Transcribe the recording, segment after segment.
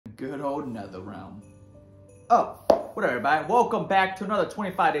good old NetherRealm. Oh, what up everybody? Welcome back to another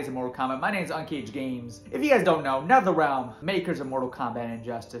 25 Days of Mortal Kombat. My name is unCAGEDgamez. If you guys don't know, NetherRealm, makers of Mortal Kombat and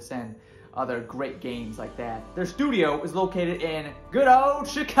Injustice and other great games like that. Their studio is located in good old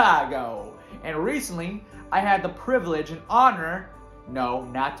Chicago. And recently, I had the privilege and honor, no,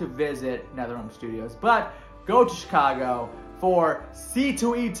 not to visit NetherRealm Studios, but go to Chicago for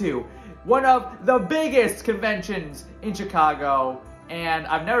C2E2, one of the biggest conventions in Chicago. And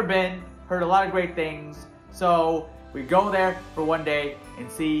I've never been, heard a lot of great things. So we go there for one day and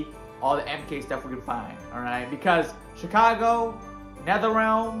see all the MK stuff we can find, alright? Because Chicago,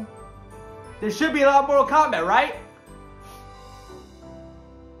 NetherRealm, there should be a lot of Mortal Kombat, right?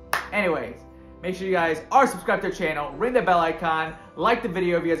 Anyways, make sure you guys are subscribed to the channel, ring the bell icon, like the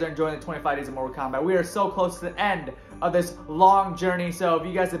video if you guys are enjoying the 25 Days of Mortal Kombat. We are so close to the end of this long journey, so if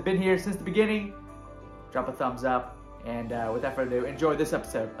you guys have been here since the beginning, drop a thumbs up. And without further ado, enjoy this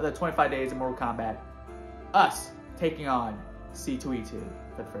episode of the 25 Days of Mortal Kombat. Us taking on C2E2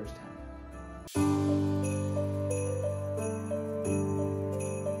 for the first time.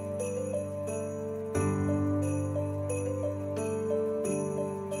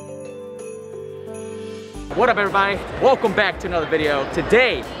 What up everybody? Welcome back to another video.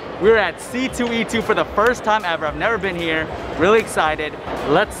 Today, we're at C2E2 for the first time ever. I've never been here. Really excited.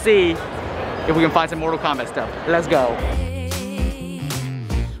 Let's see if we can find some Mortal Kombat stuff. Let's go.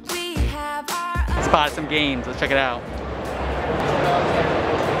 Spotted some games. Let's check it out.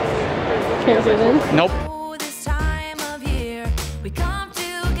 Can't do this? Nope. This time of year, we come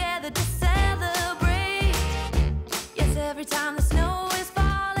together to celebrate. Yes, every time the snow is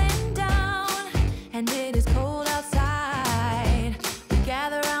falling down and it is cold outside, we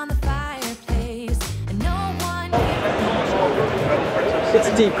gather around the fireplace and no one. It's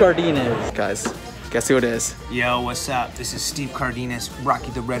Steve Cardenas. Guys, guess who it is? Yo, what's up? This is Steve Cardenas,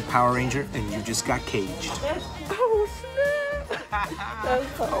 Rocky the Red Power Ranger, and you just got caged. Oh snap! That's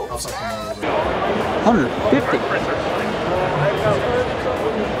cool.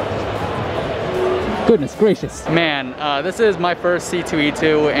 150. Goodness gracious. Man, this is my first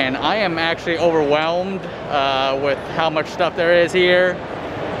C2E2 and I am actually overwhelmed with how much stuff there is here.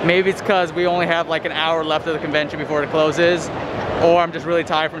 Maybe it's because we only have like an hour left of the convention before it closes, or I'm just really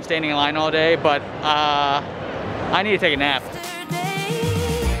tired from standing in line all day, but I need to take a nap.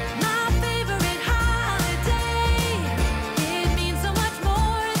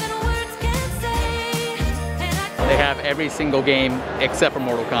 They have every single game except for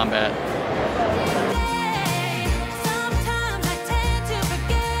Mortal Kombat.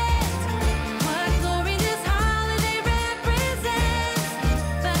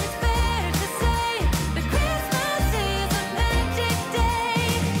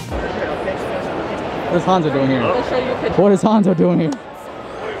 What is Hanzo doing here? I'll show you a picture. What is Hanzo doing here?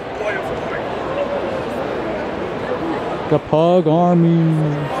 The Pug Army.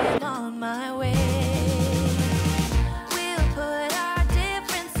 On my way, we'll put our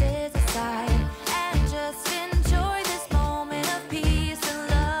differences aside and just enjoy this moment of peace and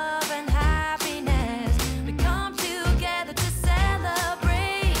love and happiness. We come together to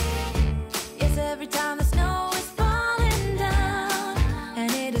celebrate. Yes, every time the snow is falling down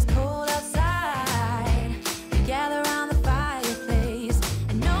and it is cold outside, we gather around the fireplace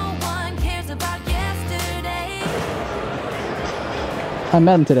and no one cares about yesterday. I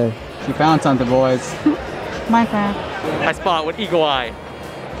met him today. She found something, boys. Minecraft. I spot with Eagle Eye.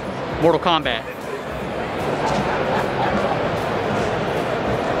 Mortal Kombat.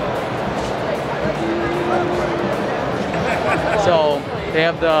 So, they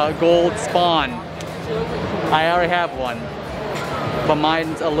have the gold spawn. I already have one, but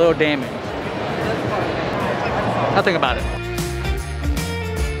mine's a little damaged. Nothing about it.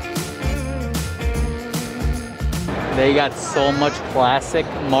 They got so much classic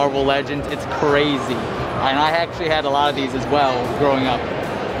Marvel Legends, it's crazy. And I actually had a lot of these as well growing up.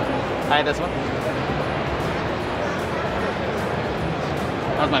 I had this one.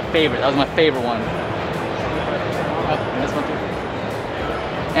 That was my favorite. That was my favorite one. Oh, and this one too.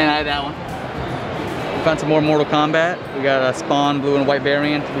 And I had that one. We found some more Mortal Kombat. We got a Spawn blue and white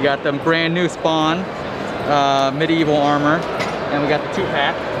variant. We got the brand new Spawn medieval armor. And we got the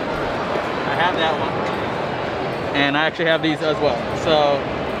 2-pack. I have that one. And I actually have these as well. So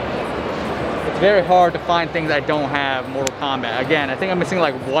it's very hard to find things I don't have Mortal Kombat. Again, I think I'm missing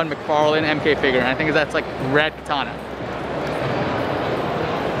like one McFarlane MK figure, and I think that's like Red Katana.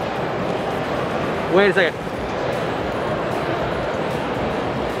 Wait a second.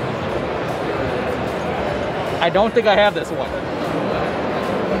 I don't think I have this one.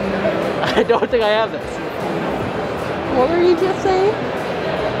 I don't think I have this. What were you just saying?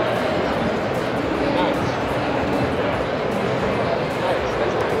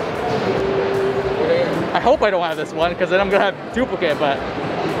 hope I don't have this one because then I'm gonna have duplicate, but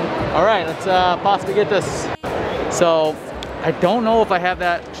all right, let's possibly get this. So I don't know if I have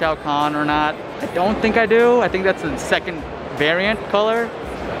that Shao Kahn or not. I don't think I do. I think that's the second variant color,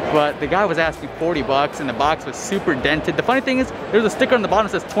 but the guy was asking 40 bucks and the box was super dented. The funny thing is there's a sticker on the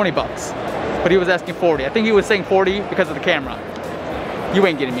bottom that says 20 bucks, but he was asking 40. I think he was saying 40 because of the camera. You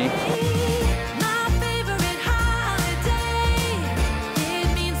ain't getting me. My favorite holiday.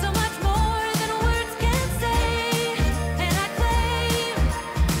 It means so much more than words can say. And I claim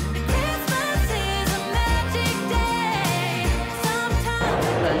that Christmas is a magic day. Sometimes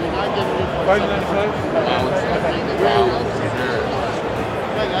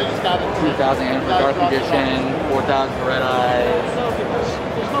 2,000 yen for Dark Edition, 4,000 for Red Eyes.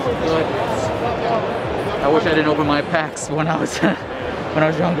 Good. I wish I didn't open my packs when I was younger.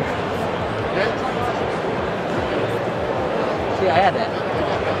 See, I had that.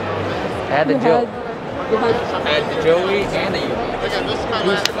 I had the Joe. I had the Joey and the Yugi.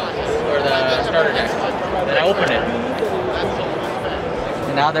 Booster box, or the starter deck. Then I opened it.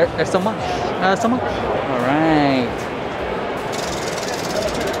 And now there's so much. So much. Alright.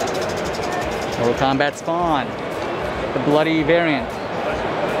 Mortal Kombat Spawn. The bloody variant.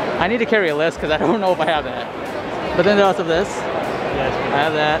 I need to carry a list because I don't know if I have that. But then there's also this. I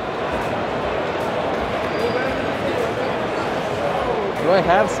have that. Do I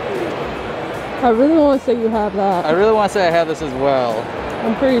have? I really want to say you have that. I really want to say I have this as well.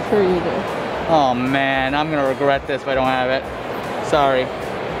 I'm pretty sure you do. Oh man, I'm gonna regret this if I don't have it. Sorry.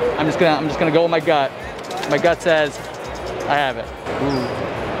 I'm just gonna go with my gut. My gut says I have it. Ooh.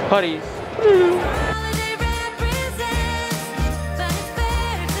 Putties. holiday represents, but it's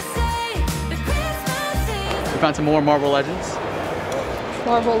fair to say that Christmas is. We found some more Marvel Legends.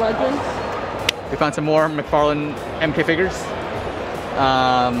 Marvel Legends. We found some more McFarlane MK figures.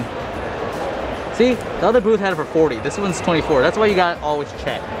 See, the other booth had it for 40. This one's 24. That's why you got always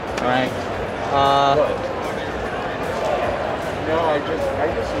check. All right. No, I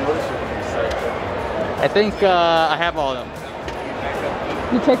just noticed it when you said that. I think I have all of them.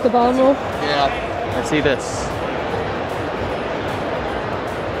 You check the bottom row? Yeah. Let's see this.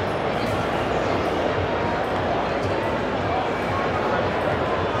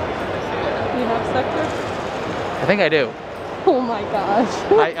 You have Sector? I think I do. Oh my gosh.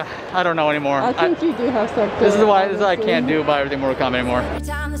 I don't know anymore. I think you do have Sector. This is why I honestly. can't do buy everything Mortal Kombat anymore. Every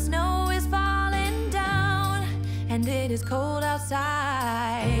time the snow is falling down and it is cold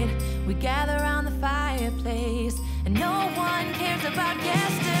outside, we gather around the fireplace and no one cares about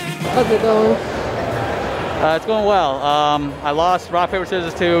yesterday. How's it going? It's going well. I lost rock paper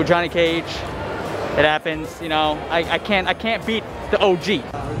scissors to Johnny Cage. It happens, you know. I can't beat the OG.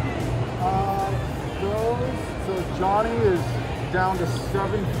 So Johnny is down to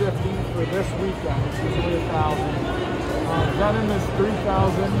 750 for this weekend, which is only 1,000. Venom is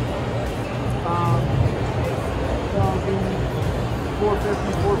 3,000.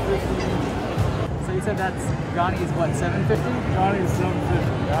 450, 450. So you said that's Johnny's what, 750? Johnny is 750,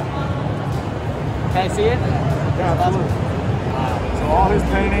 yeah. Can I see it? Yeah, absolutely. So all his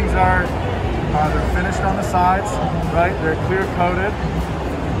paintings are, they're finished on the sides, right? They're clear coated.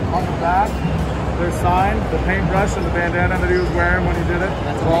 On the back, they're signed. The paintbrush and the bandana that he was wearing when he did it,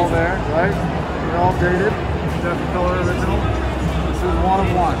 That's it's all amazing. there, right? They're all dated. Technicolor original. This is one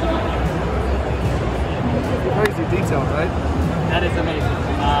of one. Crazy detailed, right? That is amazing.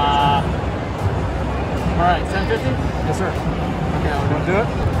 All right, 750? Yes, sir. Okay, Want to do it?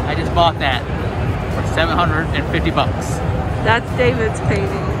 I just bought that for 750 bucks. That's David's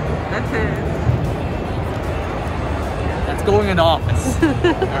painting. That's it. That's going in the office.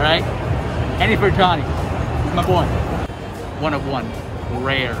 All right? Any for Johnny. He's my boy. One of one.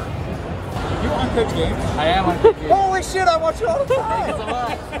 Rare. You unCAGEDgamez? I am on YouTube. Holy shit, I watch you all the Thank you so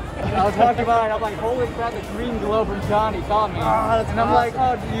much. I was walking by and I'm like, holy crap, the green glow from Johnny caught me. that's and I'm like,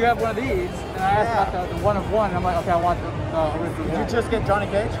 oh, do you have one of these? And I asked about the one of one. And I'm like, okay, I want the original. Did you just get Johnny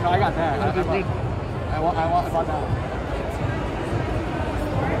Cage? No, I got that. I want that one.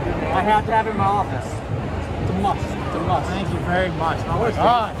 I have to have it in my office. It's a must. It's a must. Thank you very much. Oh my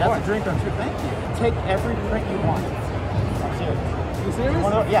God, that's a drink on you. Thank you. Take every print you want. I'm serious. You serious?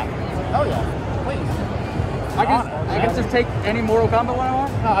 Yeah. Oh yeah. Please. I can just take any Mortal Kombat one I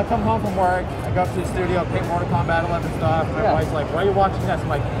want? No, I come home from work, I go up to the studio, pick Mortal Kombat 11 stuff. My wife's like, why are you watching this? I'm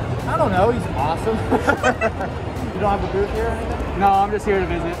like, I don't know, he's awesome. You don't have a booth here or anything? No, I'm just here to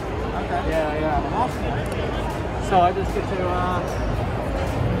visit. Okay. Yeah. Awesome. So I just get to,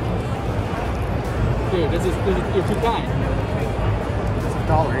 dude, this is you're too kind. It's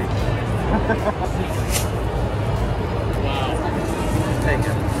 $1 each. Wow. Take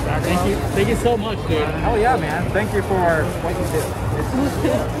it. Thank you. Thank you so much, dude. Oh yeah, man. Thank you for what you do.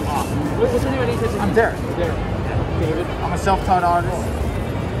 What's your name? I'm Derek. Derek. David. I'm a self-taught artist.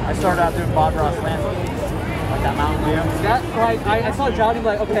 I started out doing Bob Ross landscapes, like that Mountain View. That, like, I saw Johnny,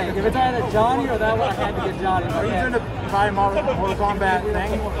 like, okay, if it's either Johnny or that one, I had to get Johnny. Are you doing the Mortal Kombat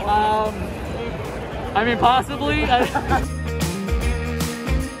thing? I mean, possibly.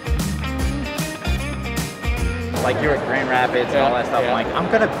 Like you were at Grand Rapids and all that stuff. Yeah. Like I'm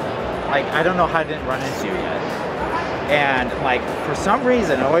gonna, like I don't know how I didn't run into you yet. And like for some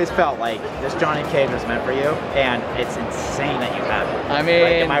reason, I always felt like this Johnny Cage was meant for you, and it's insane that you have it. I mean,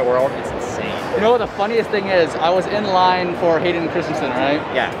 like, in my world, it's insane. You know what the funniest thing is? I was in line for Hayden Christensen, right?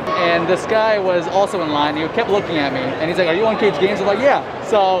 Yeah. And this guy was also in line. He kept looking at me, and he's like, "Are you on unCAGEDgamez?" I'm like, "Yeah."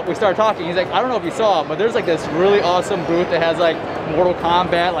 So we started talking. He's like, "I don't know if you saw it, but there's like this really awesome booth that has like Mortal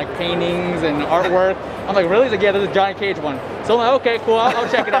Kombat, like paintings and artwork." I'm like, "Really?" He's like, "Yeah, there's a Johnny Cage one." So I'm like, "Okay, cool. I'll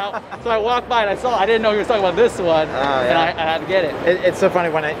check it out." So I walked by and I saw. I didn't know he was talking about this one, and I had to get it. It's so funny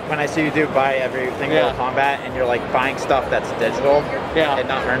when I see you do buy everything Mortal Kombat, and you're like buying stuff that's digital, and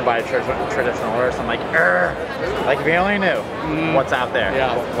not earned by a traditional artist. I'm like, "Urgh." Like if you only knew what's out there.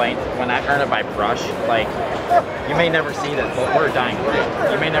 Yeah. Like when I earn it by brush, like you may never see this. But we're a dying breed.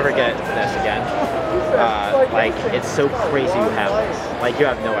 You may never get this again. Like it's so crazy you have this. Like you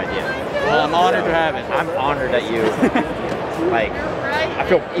have no idea. Well, I'm honored to have it. I'm honored that you. Like I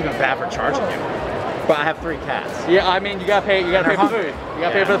feel even bad for charging you. But I have 3 cats. Yeah, I mean, you gotta pay. You gotta pay for the food. You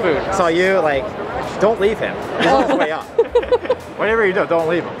gotta pay for the food. So you like, don't leave him. He's on his way up. Whatever you do, don't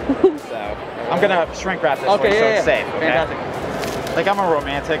leave him. So I'm gonna shrink wrap this for you so it's safe. Okay? Fantastic. Like I'm a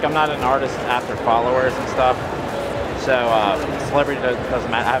romantic. I'm not an artist after followers and stuff. So celebrity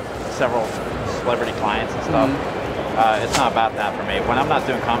doesn't matter. I have several celebrity clients and stuff. It's not about that for me. When I'm not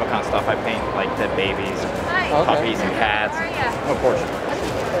doing Comic-Con stuff, I paint like dead babies, and puppies, and cats. No portion.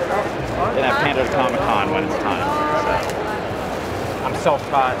 And I paint at Comic-Con when it's time. So I'm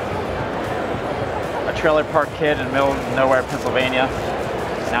self-taught. A trailer park kid in the middle of nowhere, Pennsylvania.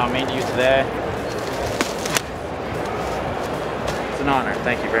 Now I'm meeting you today. It's an honor.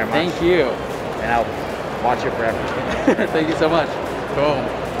 Thank you very much. Thank you. And I'll watch you forever. Thank you so much. Boom.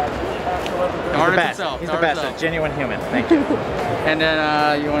 He's the best. He's the best. A genuine human. Thank you. And then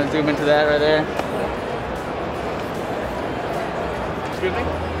you want to zoom into that right there? Excuse me?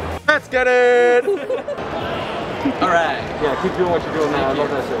 Let's get it! Alright. Yeah, keep doing what you're doing, man. I love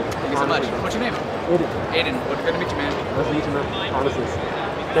that show. Thank you so much. What's your name? Aiden. Aiden. Good to meet you, man. Nice to meet you, man. Honestly.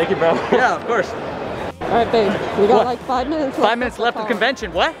 Thank you, bro. Yeah, of course. Alright, babe. We got like 5 minutes left. 5 minutes left of the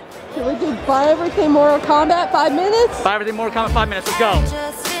convention. What? Can we do buy everything Mortal Kombat 5 minutes? Buy everything Mortal Kombat 5 minutes. Let's go.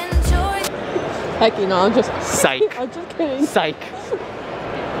 Just enjoy. Heck, you know, I'm just Psych. I'm just kidding. Psych.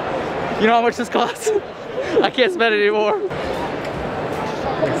 You know how much this costs? I can't spend it anymore.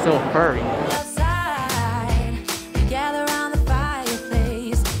 It's so furry. Outside, we gather around the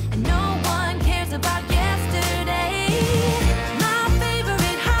fireplace, and no one cares about yesterday. My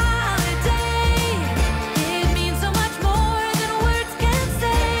favorite holiday. It means so much more than words can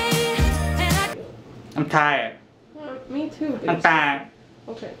say. And I'm tired. Me too, bitch. I'm tired.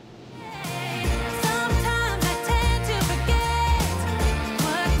 Okay. sometimes I tend to forget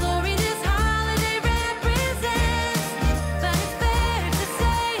what glory this holiday represents. But it's fair to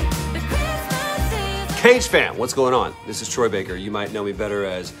say that Christmas is Cage fam, what's going on? This is Troy Baker. You might know me better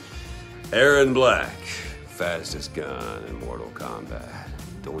as Aaron Black, fastest gun in Mortal Kombat.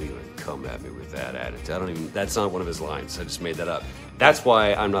 Don't even come at me with that attitude. That's not one of his lines. I just made that up. That's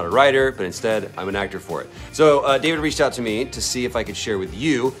why I'm not a writer, but instead I'm an actor for it. So David reached out to me to see if I could share with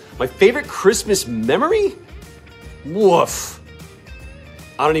you my favorite Christmas memory? Woof.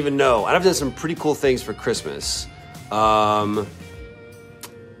 I don't even know. I've done some pretty cool things for Christmas. I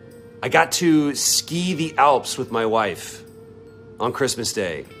got to ski the Alps with my wife on Christmas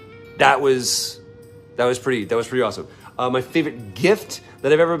Day. That was pretty awesome. My favorite gift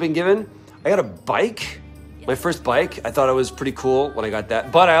that I've ever been given, I got a bike. My first bike. I thought it was pretty cool when I got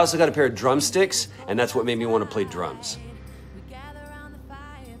that. But I also got a pair of drumsticks, and that's what made me want to play drums.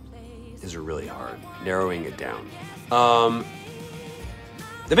 These are really hard, narrowing it down.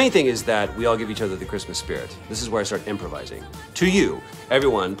 The main thing is that we all give each other the Christmas spirit. This is where I start improvising. To you,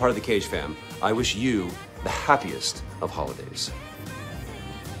 everyone, part of the Cage fam, I wish you the happiest of holidays.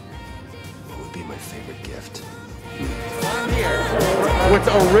 What would be my favorite gift? With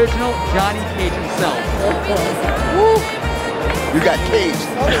the original Johnny Cage himself. You got caged.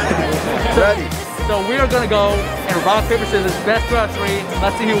 Ready. So we are gonna go and rock, paper, scissors, best 2 out of 3.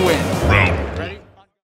 Let's see who wins.